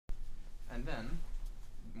and then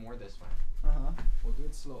more this way. We'll do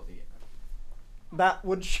it slowly. That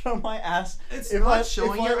would show my ass. It's not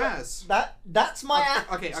showing your ass. That's my ass.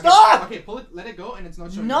 Okay. Stop! Okay, pull it. Let it go, and it's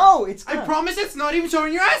not showing. No, your ass. it's gonna. I promise it's not even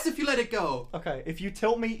showing your ass if you let it go. Okay, if you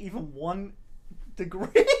tilt me even 1 degree.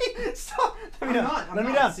 Stop. I'm not. Let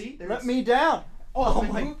me down. See? Let me down. Oh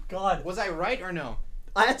When my you- god. Was I right or no?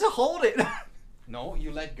 I had to hold it. No,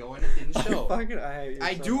 you let go and it didn't show. I hate you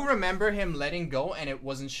I so do much. remember him letting go and it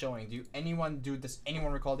wasn't showing. Do anyone do this?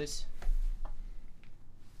 Anyone recall this?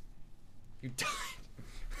 You died.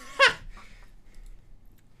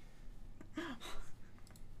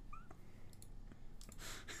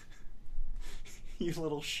 You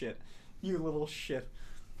little shit. You little shit.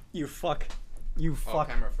 You fuck. You Oh, fuck.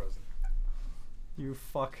 camera frozen. You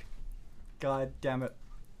fuck. God damn it.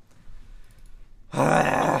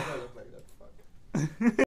 I look like that. Fuck.